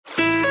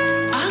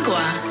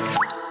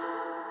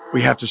Agua.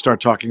 We have to start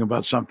talking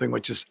about something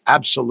which is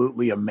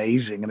absolutely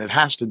amazing, and it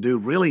has to do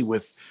really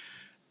with,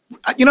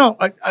 I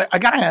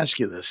got to ask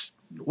you this.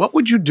 What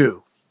would you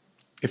do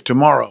if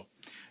tomorrow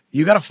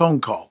you got a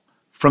phone call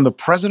from the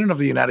President of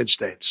the United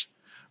States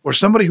or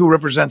somebody who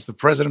represents the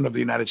President of the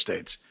United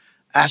States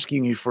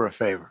asking you for a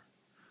favor?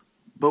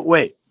 But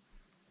wait,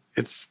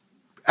 it's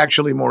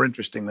actually more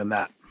interesting than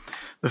that.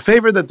 The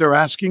favor that they're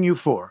asking you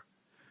for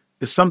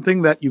is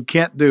something that you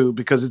can't do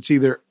because it's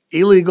either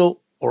illegal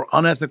or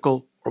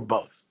unethical or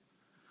both.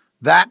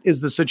 That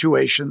is the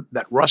situation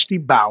that Rusty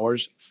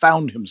Bowers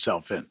found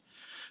himself in.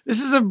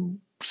 This is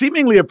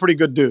seemingly a pretty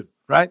good dude,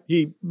 right?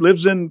 He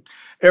lives in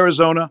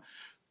Arizona,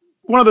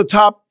 one of the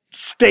top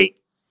state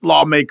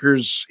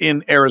lawmakers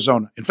in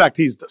Arizona. In fact,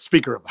 he's the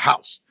Speaker of the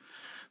House.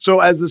 So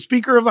as the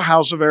Speaker of the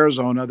House of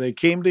Arizona, they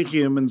came to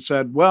him and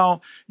said,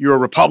 well, you're a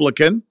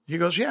Republican. He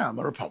goes, yeah, I'm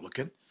a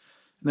Republican.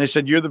 And they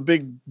said, you're the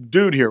big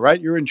dude here,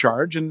 right? You're in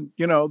charge. And,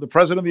 the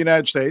President of the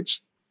United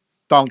States,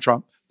 Donald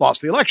Trump,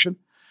 lost the election.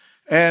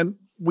 And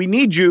we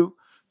need you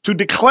to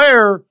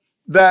declare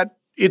that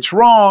it's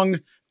wrong,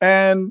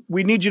 and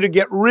we need you to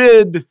get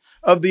rid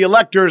of the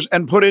electors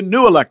and put in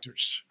new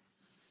electors.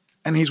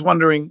 And he's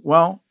wondering,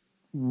 well,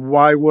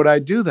 why would I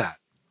do that?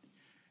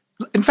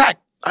 In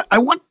fact, I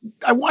want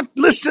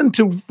listen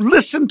to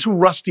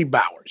Rusty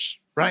Bowers,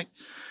 right?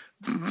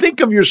 Think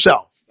of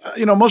yourself.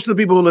 Most of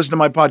the people who listen to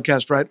my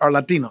podcast, right, are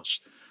Latinos.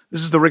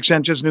 This is the Rick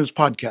Sanchez News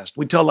Podcast.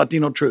 We tell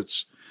Latino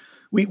truths.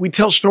 We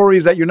tell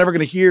stories that you're never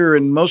going to hear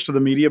in most of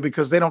the media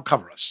because they don't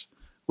cover us.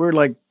 We're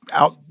like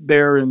out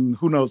there in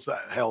who knows the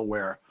hell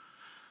where.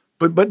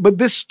 But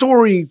this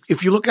story,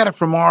 if you look at it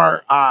from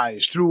our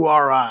eyes, through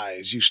our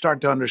eyes, you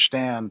start to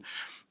understand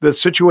the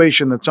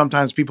situation that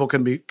sometimes people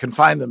can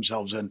find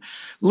themselves in.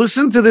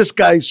 Listen to this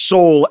guy's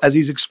soul as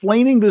he's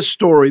explaining this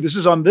story. This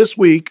is on This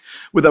Week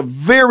with a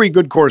very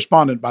good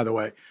correspondent, by the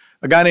way,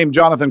 a guy named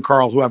Jonathan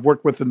Karl, who I've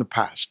worked with in the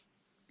past.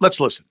 Let's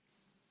listen.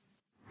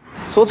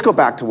 So let's go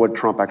back to what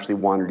Trump actually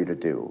wanted you to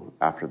do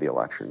after the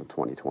election of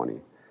 2020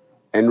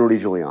 and Rudy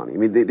Giuliani. I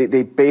mean,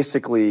 they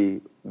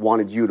basically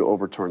wanted you to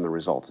overturn the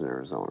results in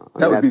Arizona.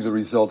 That would be the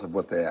result of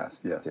what they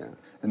asked, yes. Yeah.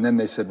 And then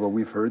they said, well,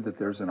 we've heard that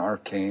there's an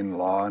arcane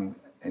law in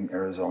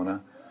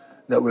Arizona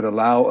that would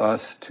allow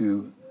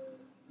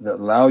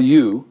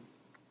you,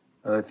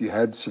 if you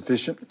had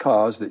sufficient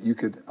cause that you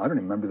could, I don't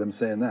even remember them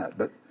saying that,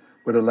 but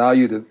would allow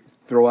you to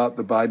throw out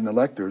the Biden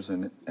electors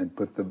and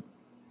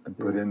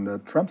put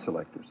in Trump's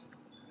electors.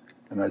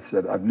 And I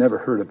said, I've never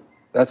heard of,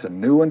 that's a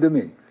new one to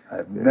me.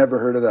 I've never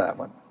heard of that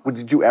one. Well,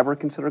 did you ever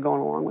consider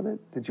going along with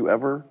it? Did you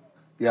ever?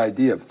 The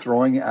idea of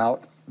throwing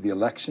out the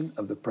election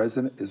of the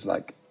president is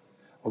like,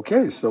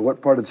 okay, so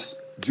what part of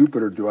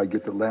Jupiter do I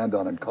get to land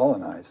on and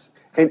colonize?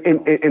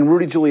 And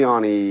Rudy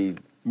Giuliani...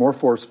 More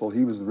forceful.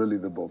 He was really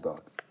the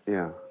bulldog.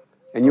 Yeah.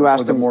 And you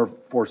asked him... more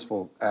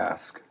forceful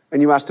ask.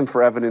 And you asked him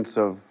for evidence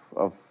of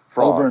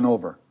fraud. Over and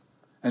over.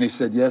 And he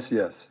said,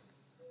 yes,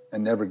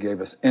 and never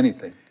gave us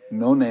anything.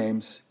 No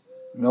names,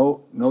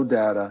 no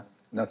data,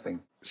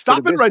 nothing.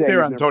 Stop it right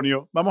there,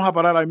 Antonio. Vamos a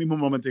parar ahí mismo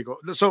un momentico.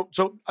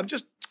 So I'm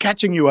just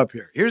catching you up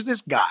here. Here's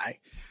this guy.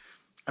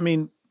 I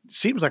mean,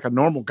 seems like a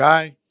normal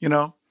guy,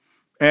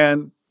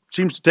 and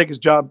seems to take his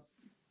job,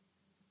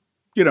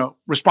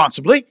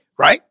 responsibly,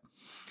 right?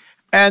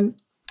 And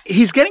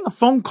he's getting a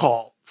phone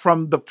call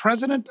from the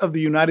President of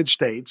the United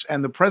States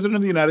and the President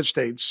of the United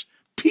States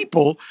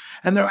people,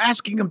 and they're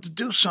asking him to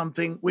do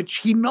something which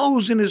he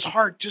knows in his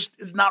heart just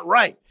is not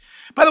right.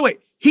 By the way,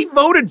 he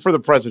voted for the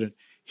president.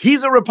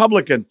 He's a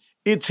Republican.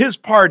 It's his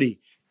party.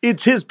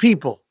 It's his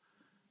people,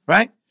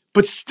 right?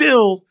 But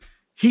still,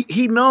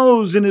 he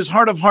knows in his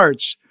heart of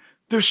hearts,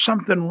 there's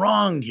something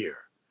wrong here.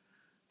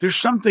 There's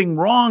something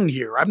wrong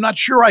here. I'm not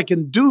sure I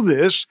can do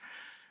this.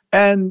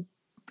 And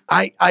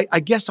I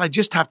guess I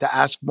just have to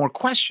ask more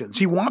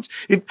questions.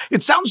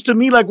 It sounds to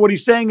me like what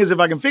he's saying is if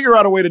I can figure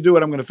out a way to do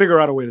it, I'm going to figure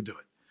out a way to do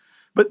it.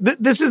 But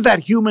this is that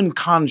human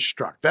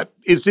construct that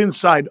is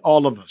inside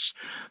all of us,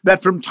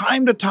 that from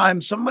time to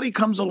time, somebody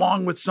comes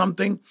along with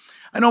something.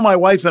 I know my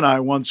wife and I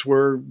once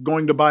were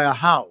going to buy a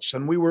house,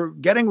 and we were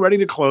getting ready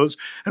to close,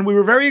 and we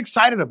were very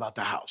excited about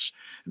the house.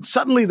 And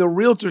suddenly the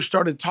realtor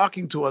started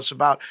talking to us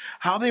about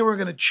how they were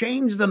going to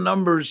change the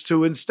numbers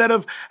to, instead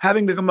of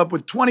having to come up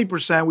with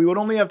 20%, we would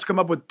only have to come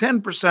up with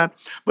 10%,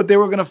 but they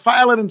were going to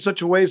file it in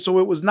such a way so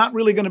it was not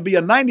really going to be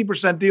a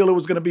 90% deal. It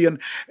was going to be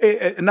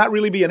not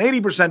really be an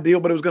 80%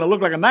 deal, but it was going to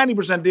look like a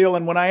 90% deal.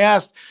 And when I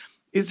asked,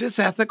 is this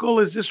ethical?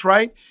 Is this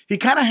right? He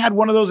kind of had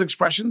one of those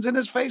expressions in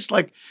his face,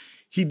 like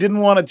he didn't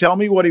want to tell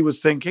me what he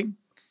was thinking.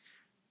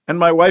 And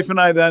my wife and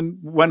I then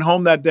went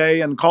home that day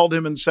and called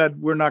him and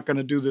said, we're not going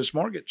to do this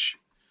mortgage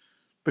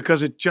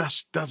because it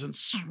just doesn't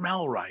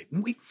smell right.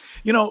 And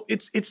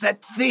it's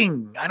that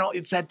thing.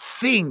 It's that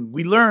thing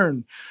we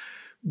learn,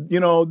 de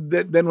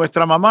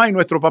nuestra mamá y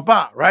nuestro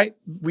papá, right?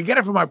 We get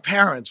it from our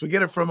parents. We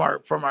get it from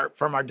our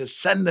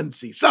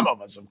descendancy. Some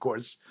of us, of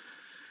course.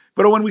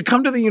 But when we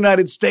come to the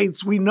United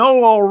States, we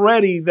know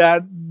already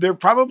that they're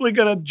probably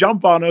going to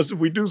jump on us if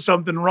we do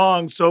something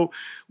wrong. So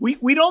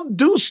we don't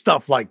do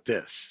stuff like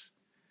this.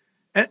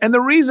 And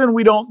the reason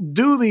we don't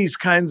do these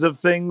kinds of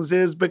things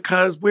is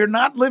because we're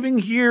not living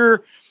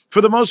here,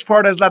 for the most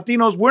part, as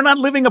Latinos, we're not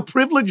living a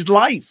privileged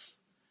life.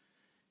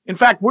 In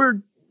fact,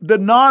 we're the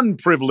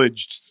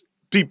non-privileged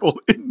people.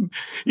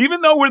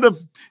 Even though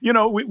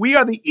we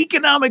are the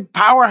economic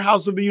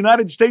powerhouse of the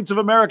United States of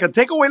America.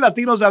 Take away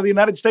Latinos out of the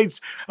United States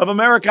of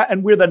America,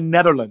 and we're the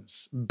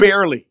Netherlands.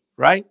 Barely,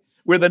 right?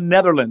 We're the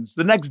Netherlands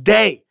the next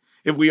day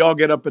if we all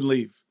get up and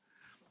leave.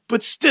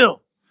 But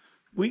still,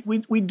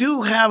 we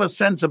do have a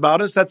sense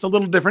about us that's a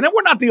little different. And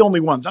we're not the only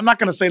ones. I'm not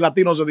going to say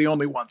Latinos are the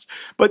only ones.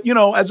 But,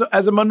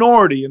 as a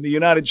minority in the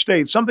United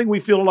States, something we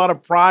feel a lot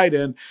of pride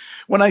in.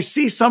 When I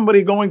see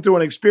somebody going through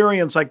an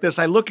experience like this,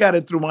 I look at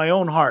it through my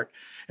own heart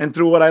and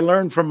through what I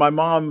learned from my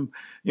mom,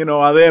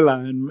 Adela,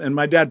 and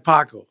my dad,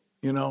 Paco.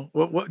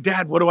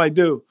 Dad, what do I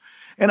do?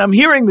 And I'm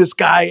hearing this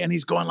guy, and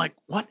he's going like,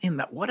 what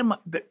am I,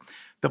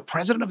 the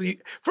president of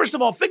first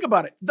of all, think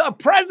about it. The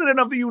president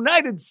of the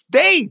United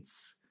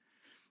States.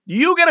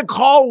 You get a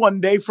call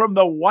one day from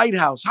the White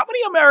House. How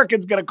many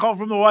Americans get a call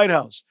from the White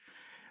House?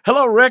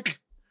 Hello, Rick.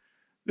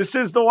 This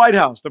is the White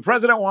House. The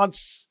president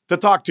wants to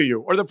talk to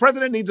you, or the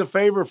president needs a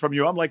favor from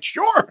you. I'm like,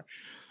 sure.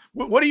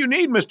 What do you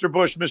need, Mr.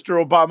 Bush,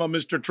 Mr. Obama,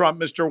 Mr. Trump,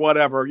 Mr.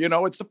 whatever?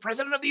 It's the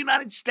president of the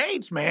United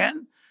States,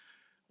 man.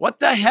 What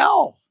the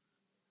hell?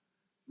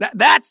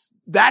 That's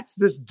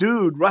this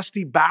dude,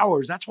 Rusty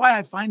Bowers. That's why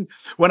I find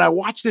when I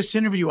watched this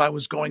interview, I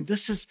was going,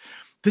 this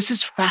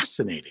is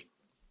fascinating.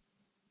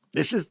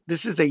 This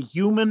is a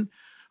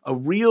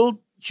real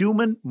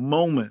human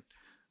moment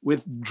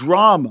with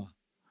drama,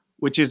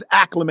 which is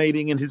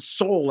acclimating in his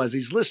soul as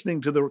he's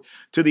listening to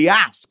the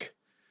ask.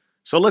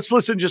 So let's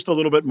listen just a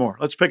little bit more.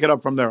 Let's pick it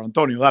up from there.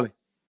 Antonio, dale.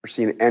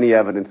 Seen any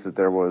evidence that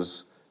there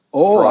was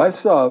fraud?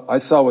 I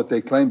saw what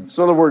they claimed.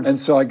 So in other words, and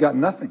so I got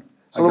nothing.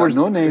 I got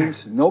no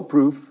names, no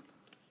proof,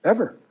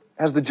 ever.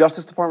 Has the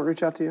Justice Department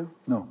reached out to you?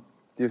 No.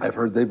 I've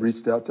heard they've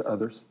reached out to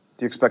others.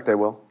 Do you expect they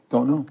will?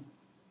 Don't know.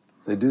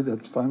 If they do,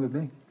 that's fine with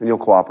me. And you'll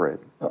cooperate?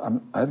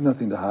 I have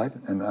nothing to hide,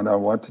 and I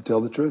want to tell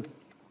the truth.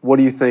 What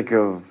do you think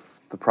of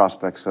the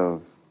prospects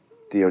of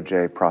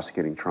DOJ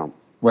prosecuting Trump?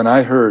 When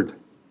I heard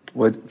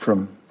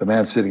from the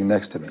man sitting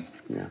next to me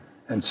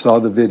and saw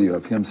the video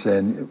of him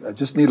saying, I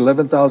just need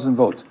 11,000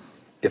 votes.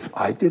 If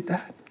I did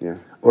that,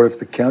 or if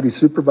the county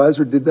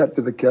supervisor did that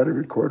to the county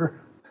recorder,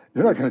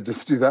 you're not going to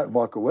just do that and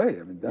walk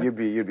away. I mean, that's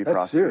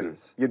prosecuted.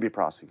 Serious. You'd be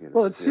prosecuted.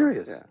 Well, it's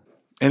serious. Yeah.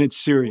 And it's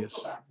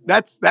serious.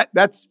 That's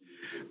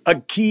a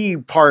key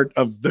part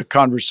of the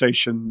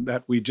conversation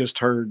that we just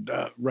heard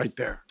right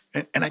there.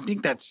 And I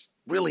think that's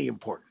really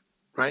important,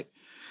 right?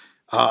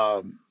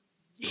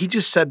 He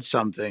just said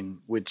something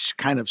which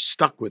kind of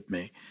stuck with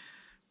me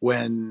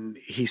when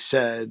he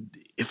said,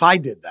 if I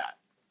did that,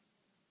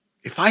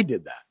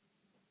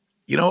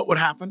 you know what would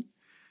happen?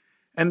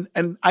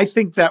 And I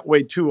think that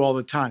way too all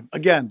the time.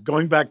 Again,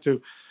 going back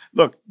to,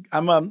 look,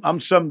 I'm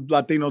some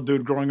Latino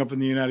dude growing up in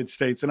the United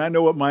States, and I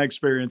know what my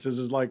experiences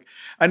is like.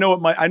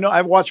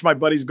 I've watched my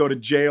buddies go to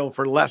jail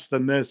for less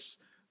than this,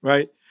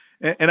 right?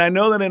 And I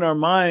know that in our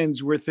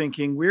minds we're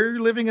thinking we're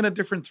living in a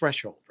different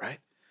threshold, right?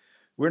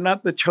 We're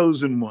not the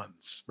chosen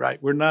ones, right?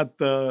 We're not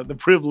the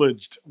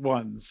privileged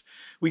ones.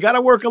 We got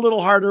to work a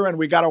little harder, and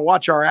we got to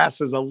watch our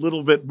asses a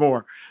little bit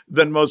more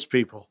than most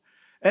people.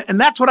 And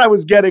that's what I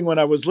was getting when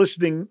I was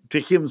listening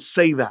to him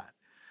say that.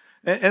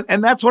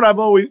 And that's what I've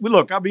always,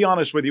 look, I'll be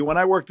honest with you. When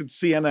I worked at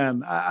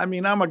CNN, I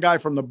mean, I'm a guy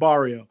from the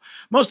barrio.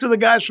 Most of the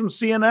guys from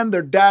CNN,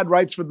 their dad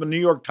writes for the New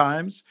York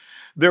Times.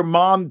 Their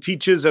mom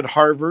teaches at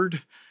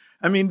Harvard.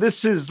 I mean,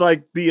 this is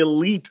like the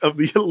elite of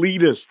the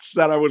elitists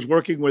that I was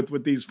working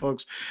with these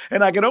folks.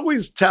 And I could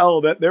always tell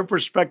that their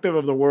perspective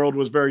of the world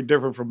was very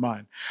different from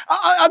mine.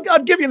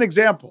 I'll give you an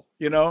example.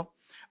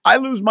 I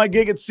lose my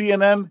gig at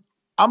CNN.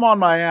 I'm on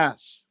my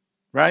ass.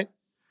 Right?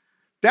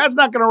 Dad's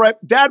not going to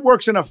write. Dad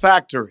works in a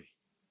factory.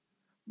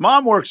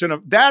 Mom works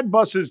dad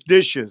busses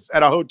dishes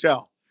at a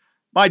hotel.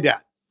 My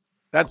dad.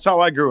 That's how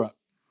I grew up.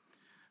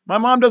 My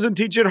mom doesn't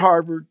teach at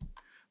Harvard.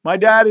 My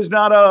dad is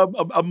not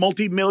a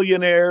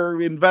multimillionaire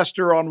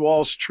investor on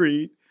Wall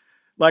Street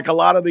like a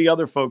lot of the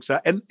other folks.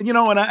 And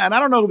I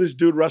don't know who this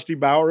dude Rusty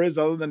Bauer is,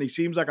 other than he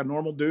seems like a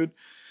normal dude,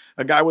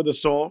 a guy with a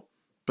soul.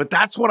 But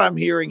that's what I'm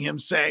hearing him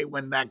say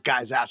when that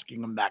guy's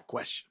asking him that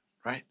question,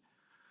 right?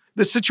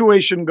 The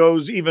situation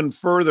goes even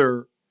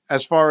further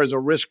as far as a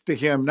risk to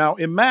him. Now,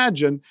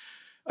 imagine,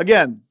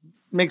 again,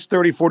 makes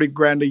 30, 40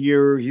 grand a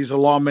year. He's a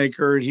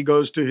lawmaker. He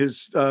goes to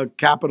his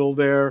capital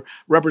there,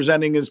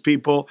 representing his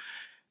people.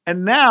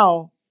 And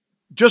now,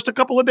 just a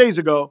couple of days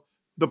ago,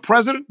 the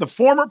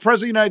former president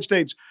of the United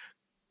States,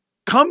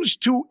 comes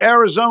to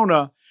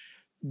Arizona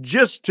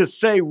just to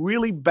say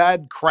really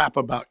bad crap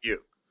about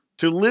you,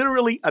 to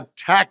literally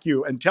attack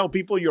you and tell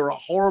people you're a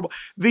horrible.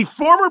 The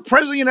former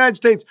president of the United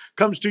States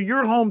comes to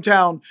your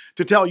hometown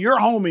to tell your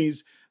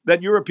homies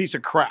that you're a piece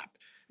of crap.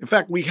 In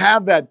fact, we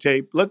have that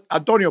tape. Let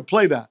Antonio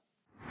play that.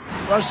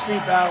 Rusty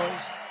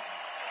Bowers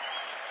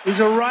is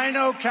a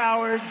rhino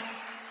coward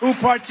who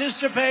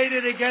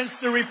participated against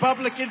the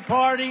Republican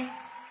Party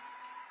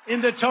in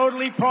the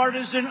totally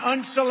partisan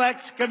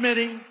Unselect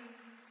Committee.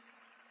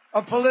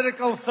 of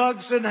political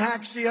thugs and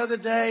hacks the other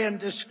day and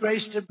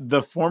disgraced him.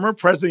 The former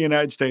president of the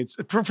United States,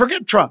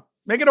 forget Trump,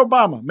 make it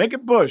Obama, make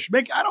it Bush,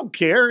 I don't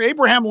care,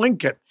 Abraham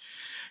Lincoln,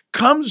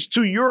 comes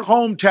to your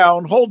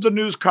hometown, holds a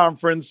news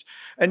conference,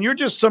 and you're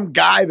just some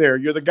guy there.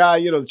 You're the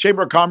guy, the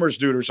Chamber of Commerce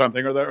dude or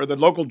something, or the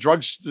local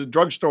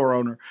drugstore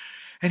owner.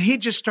 And he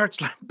just starts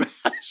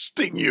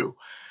lambasting you.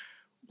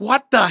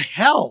 What the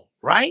hell,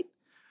 right?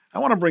 I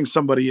want to bring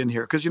somebody in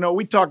here because,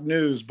 we talk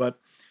news, but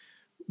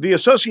the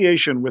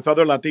association with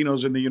other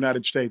Latinos in the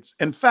United States,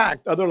 in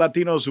fact, other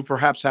Latinos who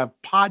perhaps have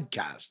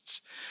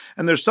podcasts.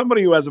 And there's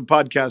somebody who has a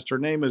podcast. Her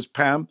name is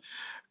Pam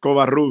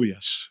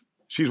Covarrubias.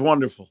 She's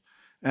wonderful.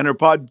 And her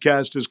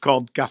podcast is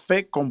called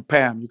Café con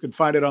Pam. You can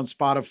find it on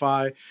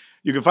Spotify.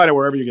 You can find it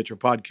wherever you get your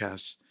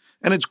podcasts.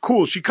 And it's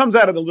cool. She comes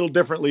at it a little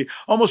differently,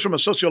 almost from a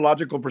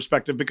sociological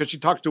perspective, because she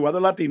talks to other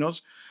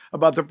Latinos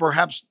about their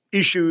perhaps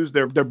issues,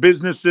 their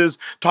businesses,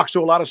 talks to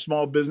a lot of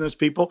small business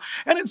people.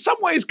 And in some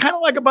ways, kind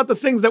of like about the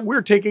things that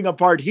we're taking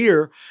apart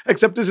here,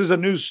 except this is a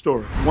news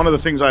story. One of the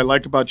things I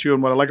like about you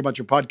and what I like about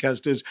your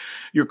podcast is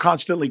you're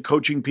constantly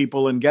coaching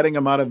people and getting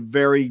them out of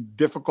very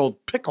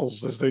difficult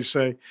pickles, as they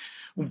say,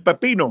 un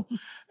pepino.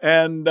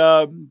 And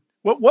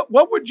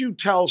what would you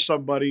tell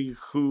somebody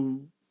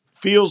who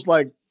feels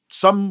like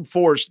some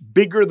force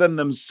bigger than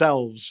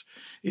themselves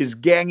is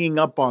ganging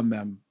up on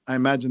them? I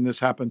imagine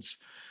this happens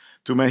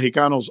to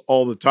Mexicanos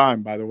all the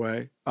time, by the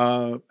way.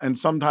 And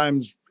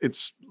sometimes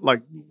it's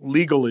like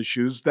legal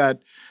issues that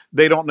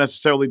they don't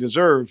necessarily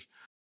deserve.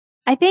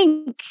 I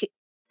think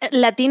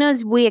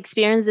Latinos, we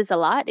experience this a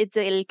lot. It's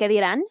el que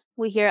dirán.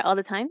 We hear it all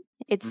the time.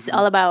 It's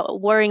all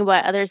about worrying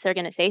what others are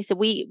going to say. So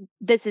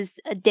this is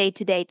a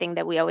day-to-day thing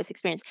that we always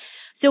experience.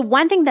 So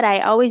one thing that I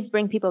always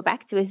bring people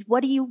back to is,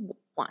 what do you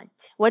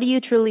want? What do you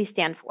truly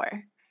stand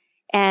for?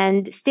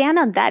 And stand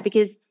on that,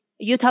 because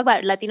you talk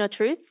about Latino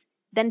truths,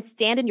 then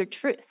stand in your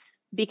truth,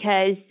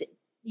 because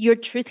your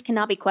truth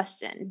cannot be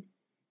questioned.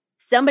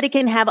 Somebody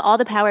can have all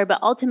the power, but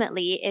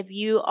ultimately, if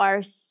you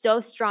are so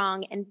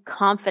strong and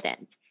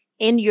confident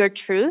in your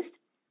truth,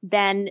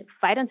 then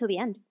fight until the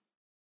end.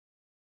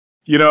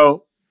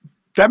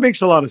 That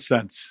makes a lot of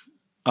sense.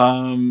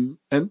 And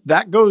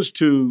that goes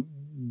to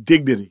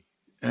dignity,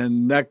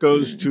 and that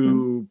goes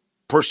to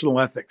personal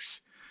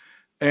ethics.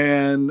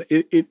 And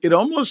it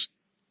almost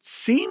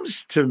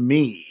seems to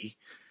me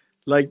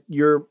like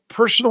your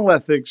personal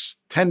ethics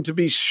tend to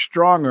be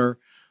stronger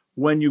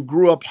when you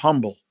grew up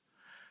humble.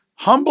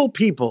 Humble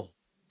people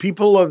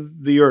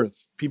of the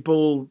earth,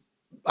 people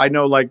I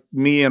know like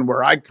me and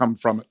where I come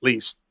from, at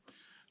least.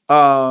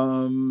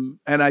 And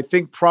I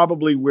think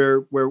probably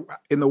where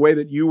in the way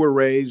that you were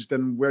raised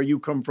and where you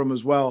come from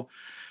as well,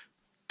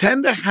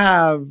 tend to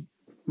have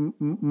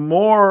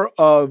more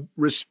of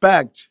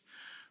respect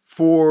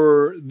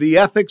for the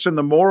ethics and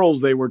the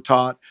morals they were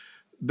taught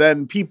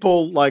than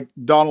people like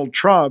Donald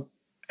Trump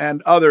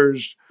and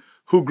others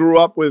who grew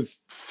up with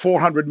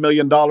 $400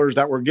 million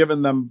that were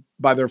given them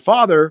by their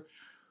father,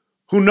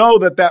 who know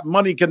that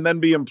money can then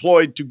be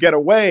employed to get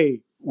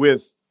away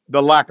with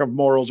the lack of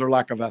morals or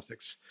lack of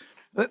ethics.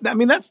 I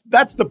mean,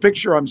 that's the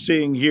picture I'm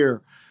seeing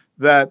here,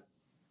 that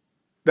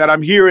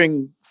I'm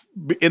hearing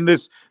in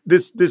this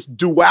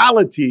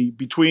duality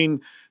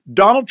between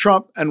Donald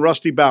Trump and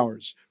Rusty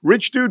Bowers,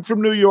 rich dude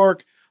from New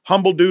York,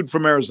 humble dude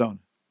from Arizona.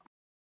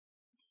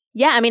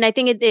 Yeah, I mean, I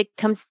think it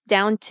comes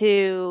down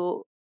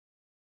to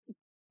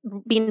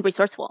being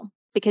resourceful,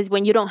 because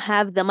when you don't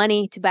have the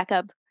money to back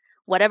up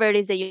whatever it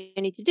is that you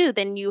need to do,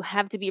 then you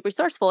have to be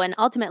resourceful. And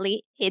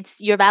ultimately,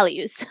 it's your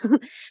values.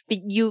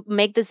 You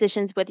make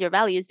decisions with your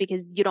values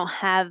because you don't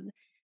have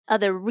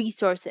other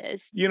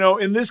resources.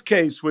 In this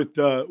case with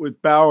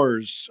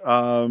Bowers,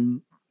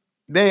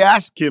 they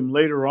ask him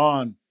later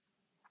on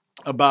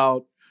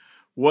about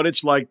what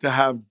it's like to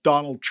have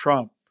Donald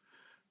Trump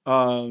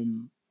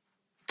come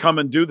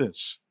and do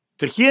this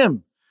to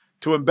him,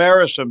 to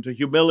embarrass him, to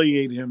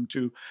humiliate him,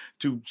 to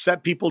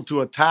set people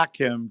to attack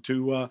him,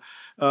 to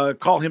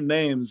call him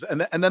names.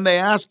 And then they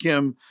ask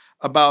him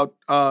about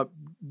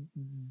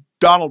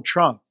Donald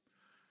Trump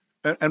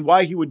and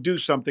why he would do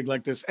something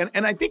like this.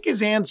 And I think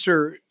his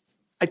answer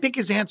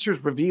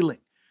is revealing.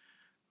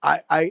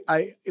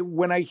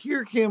 When I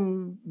hear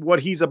him,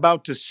 what he's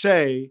about to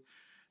say,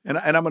 and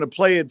I'm going to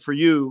play it for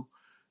you,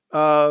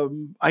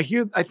 I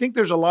think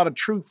there's a lot of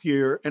truth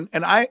here. And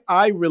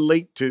I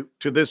relate to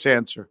this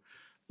answer.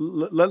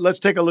 Let's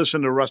take a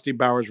listen to Rusty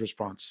Bowers'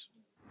 response.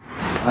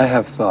 I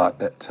have thought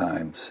at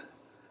times,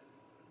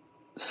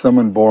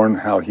 someone born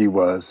how he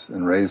was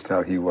and raised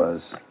how he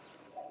was,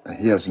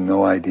 he has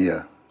no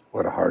idea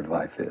what a hard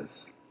life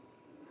is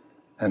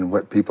and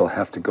what people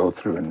have to go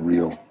through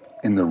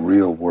in the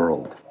real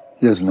world.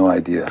 He has no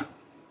idea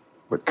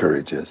what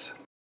courage is.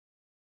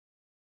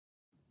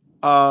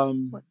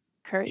 What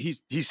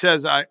courage? He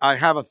says, I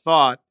have a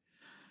thought,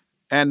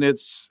 and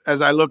it's,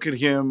 as I look at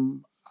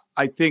him,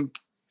 I think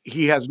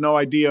he has no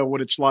idea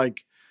what it's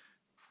like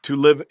to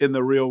live in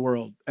the real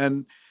world.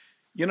 And,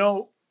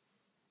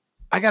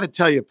 I got to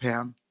tell you,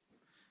 Pam,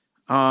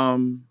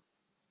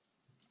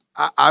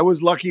 I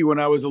was lucky when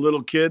I was a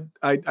little kid.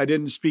 I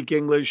didn't speak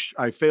English.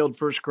 I failed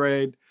first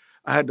grade.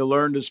 I had to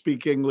learn to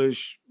speak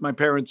English. My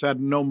parents had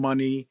no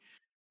money.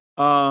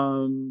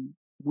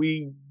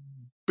 We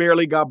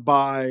barely got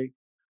by.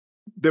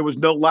 There was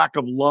no lack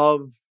of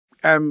love.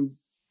 And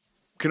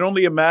can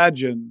only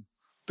imagine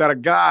that a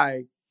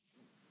guy,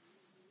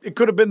 it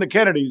could have been the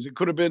Kennedys, it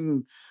could have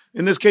been,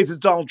 in this case, it's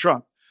Donald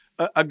Trump,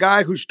 a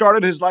guy who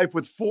started his life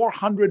with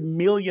 $400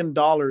 million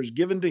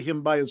given to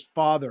him by his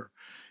father,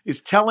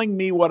 is telling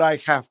me what I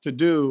have to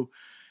do.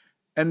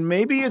 And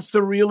maybe it's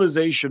the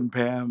realization,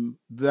 Pam,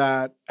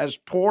 that as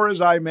poor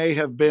as I may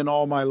have been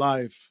all my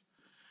life,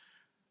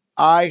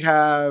 I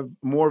have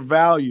more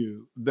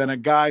value than a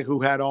guy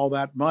who had all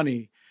that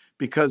money,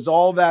 because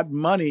all that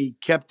money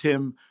kept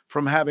him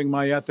from having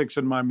my ethics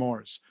and my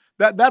mores.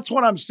 That's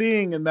what I'm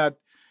seeing in that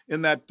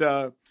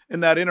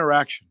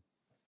interaction.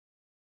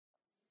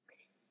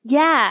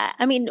 Yeah.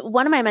 I mean,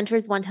 one of my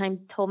mentors one time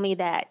told me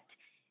that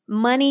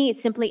money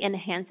simply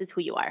enhances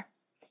who you are.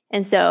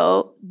 And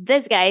so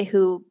this guy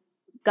who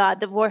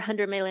got the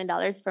 $400 million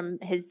from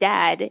his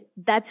dad,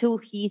 that's who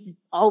he's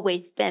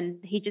always been.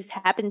 He just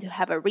happened to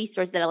have a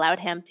resource that allowed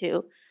him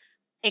to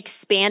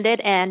expand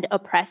it and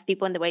oppress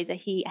people in the ways that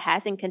he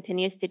has and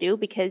continues to do,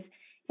 because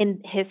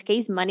in his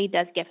case, money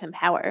does give him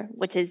power,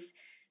 which is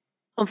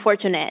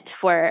unfortunate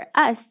for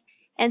us.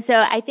 And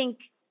so I think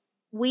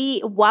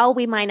while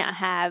we might not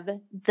have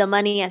the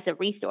money as a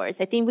resource,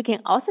 I think we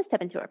can also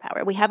step into our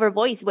power. We have our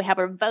voice, we have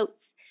our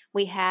votes,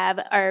 we have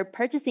our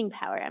purchasing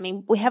power. I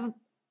mean, we have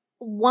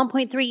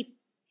 $1.3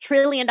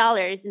 trillion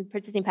in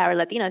purchasing power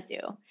Latinos do.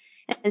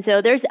 And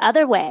so there's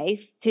other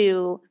ways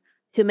to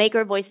make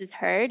our voices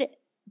heard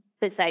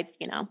besides,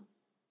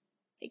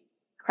 like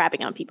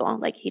crapping on people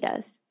like he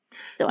does.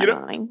 So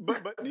annoying.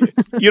 But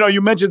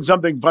you mentioned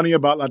something funny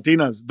about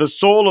Latinas. The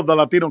soul of the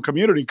Latino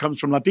community comes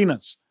from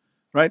Latinas,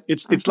 right?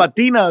 It's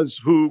Latinas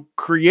who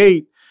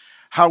create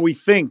how we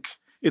think.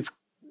 It's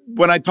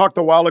when I talked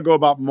a while ago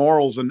about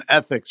morals and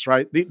ethics,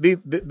 right?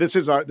 This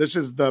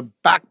is the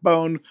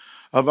backbone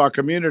of our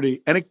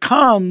community, and it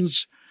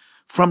comes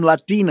from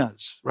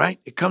Latinas,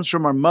 right? It comes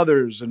from our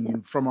mothers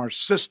and from our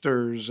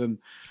sisters, and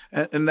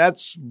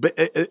that's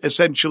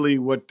essentially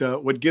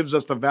what gives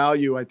us the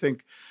value, I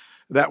think,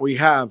 that we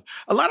have.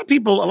 A lot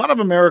of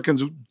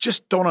Americans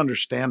just don't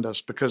understand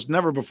us, because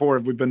never before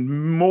have we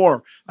been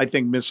more, I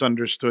think,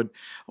 misunderstood.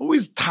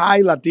 Always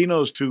tie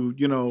Latinos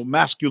to,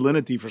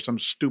 masculinity for some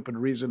stupid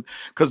reason,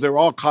 because they're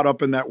all caught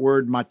up in that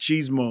word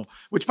machismo,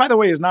 which, by the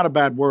way, is not a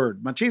bad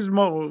word.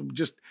 Machismo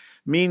just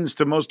means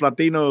to most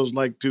Latinos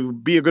like to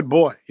be a good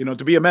boy, to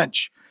be a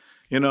mensch,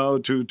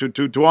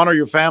 to honor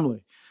your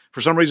family. For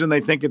some reason,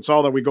 they think it's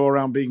all that we go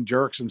around being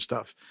jerks and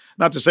stuff.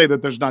 Not to say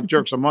that there's not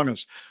jerks among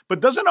us,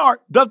 but doesn't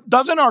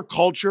our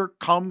culture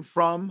come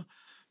from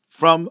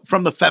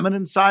the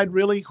feminine side,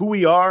 really, who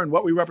we are and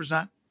what we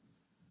represent?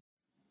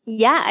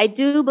 Yeah, I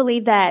do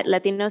believe that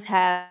Latinos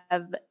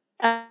have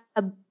a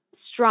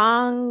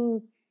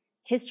strong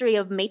history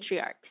of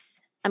matriarchs.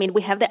 I mean,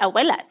 we have the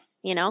abuelas,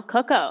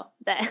 Coco,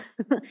 that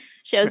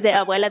shows the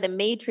abuela, the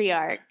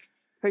matriarch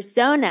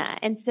persona.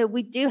 And so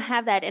we do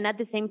have that. And at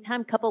the same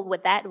time, coupled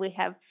with that, we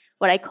have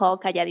what I call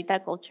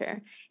calladita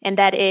culture. And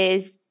that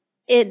is,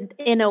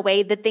 in a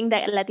way, the thing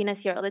that Latinas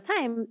hear all the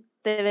time,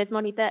 te ves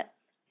bonita,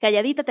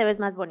 calladita te ves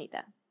más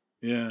bonita.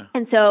 Yeah.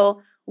 And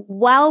so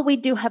while we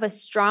do have a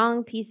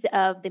strong piece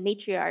of the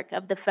matriarch,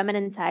 of the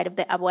feminine side, of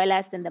the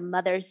abuelas and the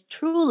mothers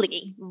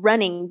truly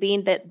running,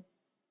 being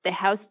the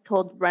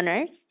household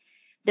runners,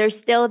 there's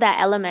still that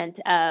element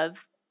of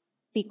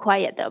be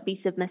quiet, though, be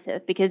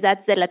submissive, because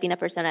that's the Latina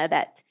persona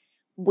that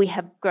we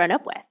have grown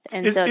up with.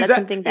 And so that's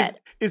something that...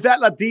 Is that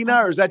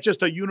Latina, or is that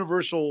just a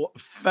universal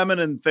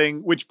feminine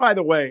thing, which, by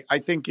the way, I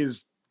think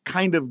is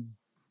kind of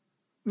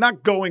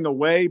not going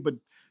away, but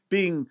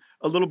being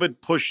a little bit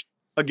pushed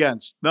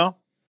against, no?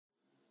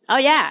 Oh,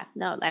 yeah.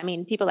 No, I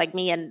mean, people like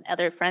me and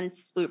other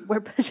friends, we're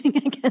pushing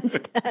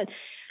against that.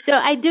 So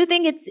I do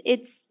think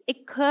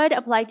it could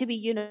apply to be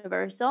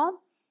universal.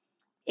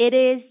 It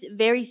is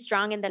very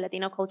strong in the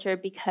Latino culture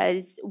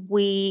because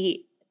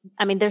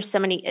there's so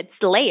many,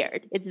 it's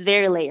layered. It's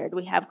very layered.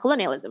 We have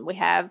colonialism, we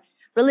have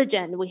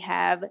religion, we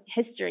have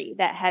history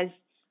that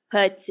has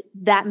put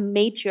that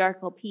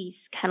matriarchal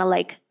piece kind of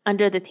like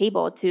under the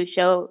table to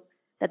show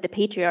that the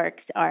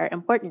patriarchs are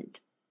important.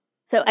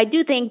 So I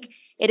do think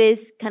it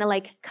is kind of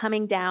like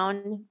coming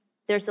down.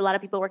 There's a lot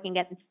of people working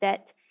against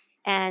it.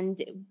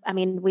 And I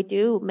mean, we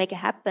do make it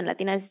happen.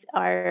 Latinas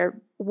are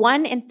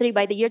 1 in 3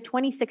 by the year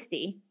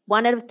 2060.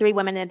 1 out of 3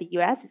 women in the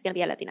U.S. is going to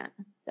be a Latina.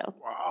 So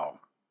wow,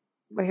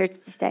 we're here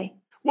to stay.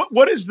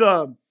 What is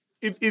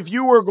if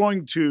you were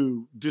going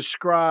to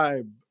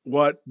describe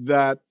what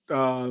that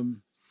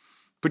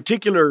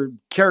particular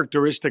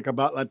characteristic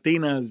about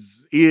Latinas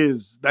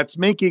is that's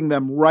making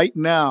them right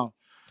now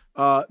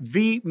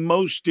the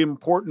most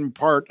important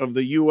part of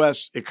the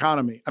U.S.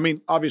 economy? I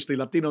mean, obviously,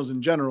 Latinos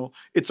in general,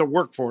 it's a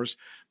workforce,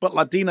 but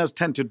Latinas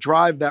tend to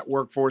drive that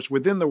workforce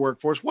within the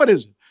workforce. What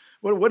is it?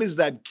 What is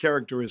that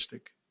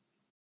characteristic?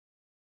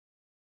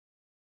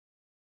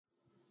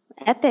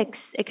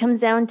 ethics. It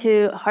comes down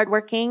to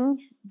hardworking.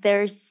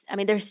 There's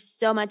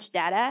so much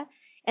data.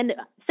 And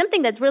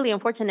something that's really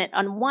unfortunate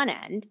on one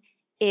end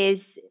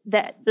is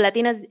that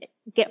Latinas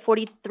get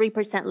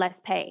 43%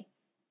 less pay.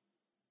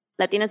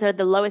 Latinas are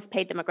the lowest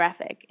paid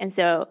demographic. And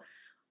so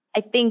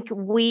I think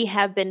we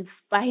have been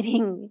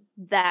fighting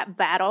that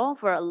battle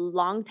for a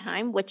long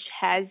time, which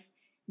has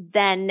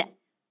then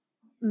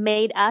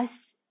made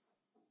us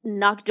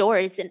knock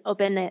doors and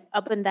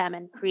open them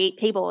and create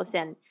tables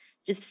and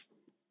just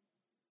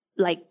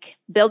like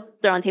build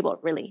their own table,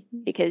 really,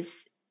 because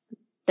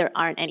there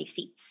aren't any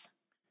seats.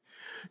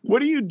 What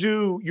do you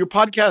do? Your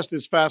podcast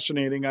is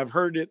fascinating. I've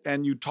heard it,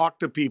 and you talk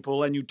to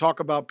people and you talk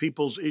about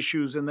people's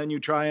issues, and then you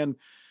try and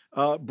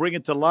bring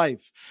it to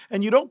life.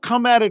 And you don't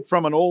come at it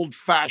from an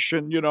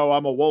old-fashioned,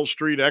 I'm a Wall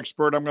Street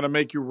expert, I'm going to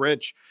make you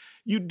rich.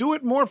 You do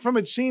it more from,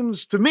 it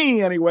seems to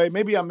me anyway,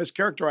 maybe I'm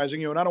mischaracterizing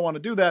you and I don't want to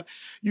do that.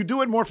 You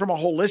do it more from a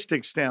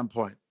holistic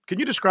standpoint. Can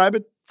you describe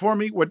it for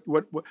me?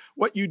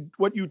 What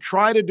you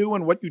try to do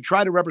and what you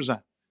try to represent?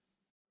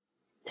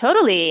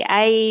 Totally.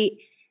 I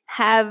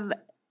have,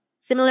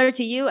 similar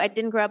to you, I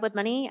didn't grow up with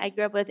money. I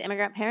grew up with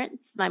immigrant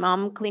parents. My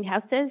mom cleaned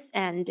houses.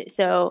 And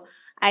so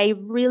I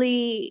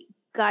really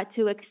got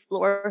to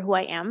explore who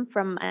I am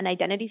from an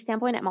identity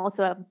standpoint. I'm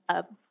also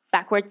a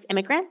backwards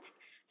immigrant.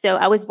 So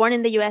I was born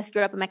in the US,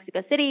 grew up in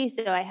Mexico City.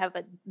 So I have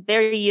a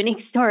very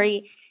unique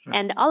story.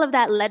 And all of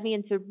that led me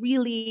into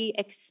really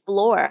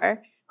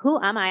explore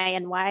who am I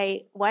and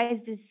why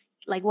is this,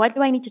 like, why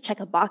do I need to check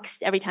a box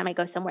every time I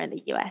go somewhere in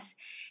the US?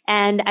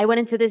 And I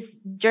went into this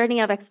journey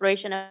of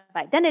exploration of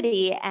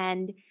identity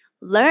and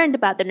learned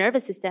about the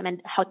nervous system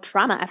and how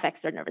trauma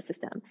affects our nervous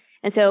system.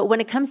 And so when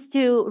it comes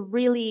to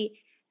really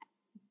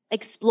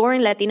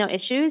exploring Latino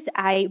issues,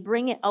 I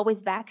bring it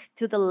always back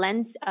to the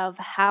lens of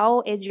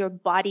how is your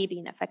body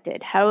being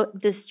affected? How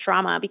does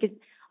trauma, because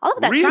all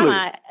of that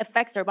trauma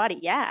affects our body.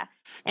 Yeah.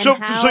 And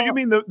so you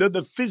mean the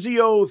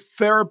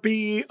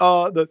physiotherapy,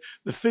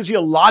 the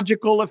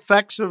physiological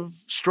effects of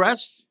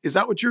stress? Is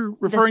that what you're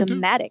referring to? The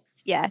somatics.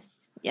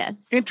 Yes. Yes.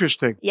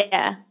 Interesting.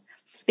 Yeah.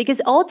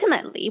 Because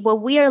ultimately,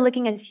 what we are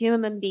looking as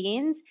human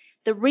beings,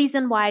 the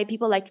reason why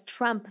people like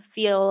Trump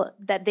feel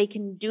that they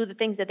can do the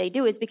things that they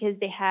do is because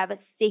they have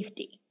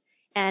safety.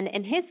 And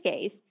in his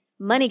case,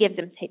 money gives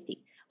them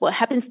safety. What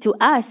happens to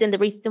us, and the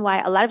reason why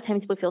a lot of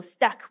times we feel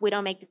stuck, we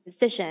don't make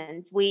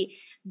decisions, we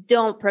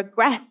don't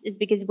progress, is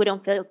because we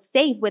don't feel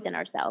safe within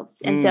ourselves.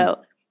 And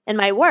so in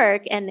my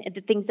work and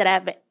the things that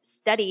I've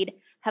studied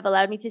have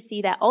allowed me to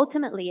see that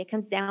ultimately it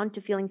comes down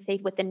to feeling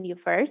safe within you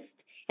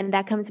first. And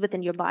that comes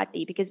within your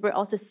body, because we're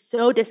also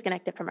so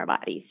disconnected from our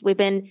bodies. We've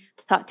been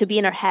taught to be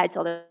in our heads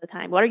all the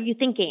time. What are you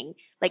thinking?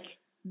 Like,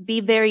 be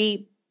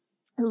very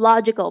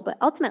logical, but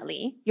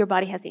ultimately your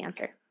body has the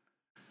answer.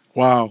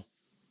 Wow.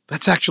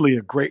 That's actually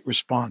a great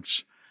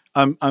response.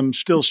 I'm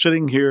still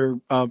sitting here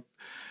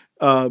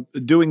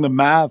doing the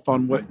math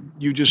on what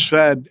you just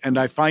said, and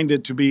I find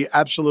it to be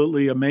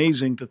absolutely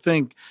amazing to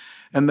think.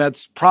 And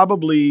that's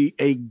probably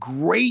a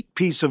great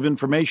piece of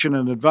information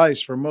and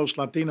advice for most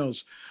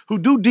Latinos who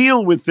do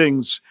deal with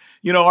things.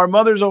 Our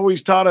mothers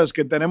always taught us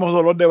que tenemos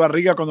dolor de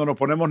barriga cuando nos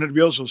ponemos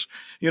nerviosos.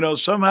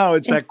 Somehow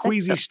it's that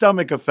queasy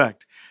stomach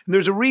effect. And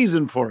there's a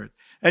reason for it.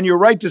 And you're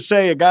right to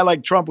say a guy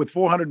like Trump with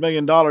 $400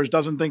 million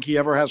doesn't think he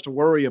ever has to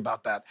worry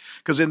about that,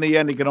 because in the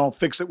end, he can all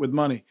fix it with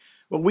money.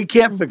 Well, we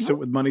can't fix it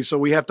with money, so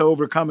we have to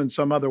overcome in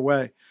some other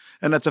way.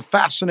 And that's a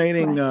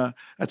fascinating,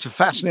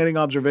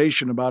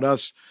 observation about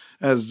us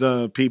as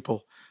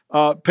people.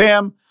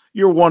 Pam,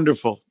 you're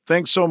wonderful.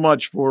 Thanks so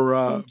much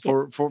for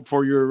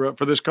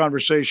this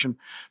conversation.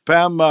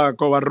 Pam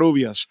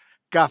Covarrubias.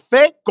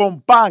 Café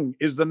con Pan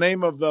is the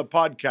name of the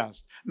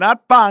podcast.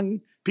 Not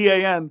Pan,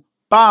 P-A-N,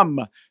 Pam,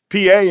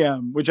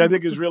 P-A-M, which I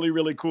think is really,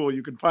 really cool.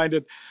 You can find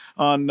it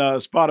on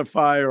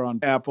Spotify or on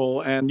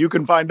Apple, and you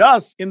can find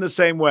us in the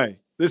same way.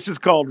 This is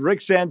called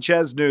Rick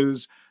Sanchez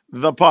News,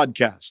 the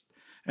podcast.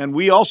 And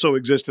we also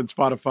exist in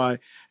Spotify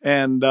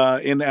and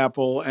in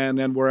Apple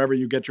and wherever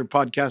you get your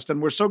podcast.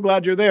 And we're so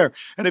glad you're there.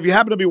 And if you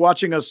happen to be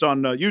watching us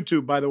on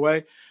YouTube, by the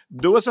way,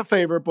 do us a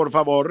favor, por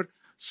favor,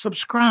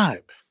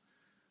 subscribe.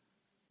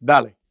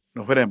 Dale,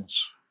 nos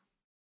veremos.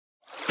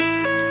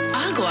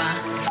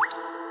 Agua.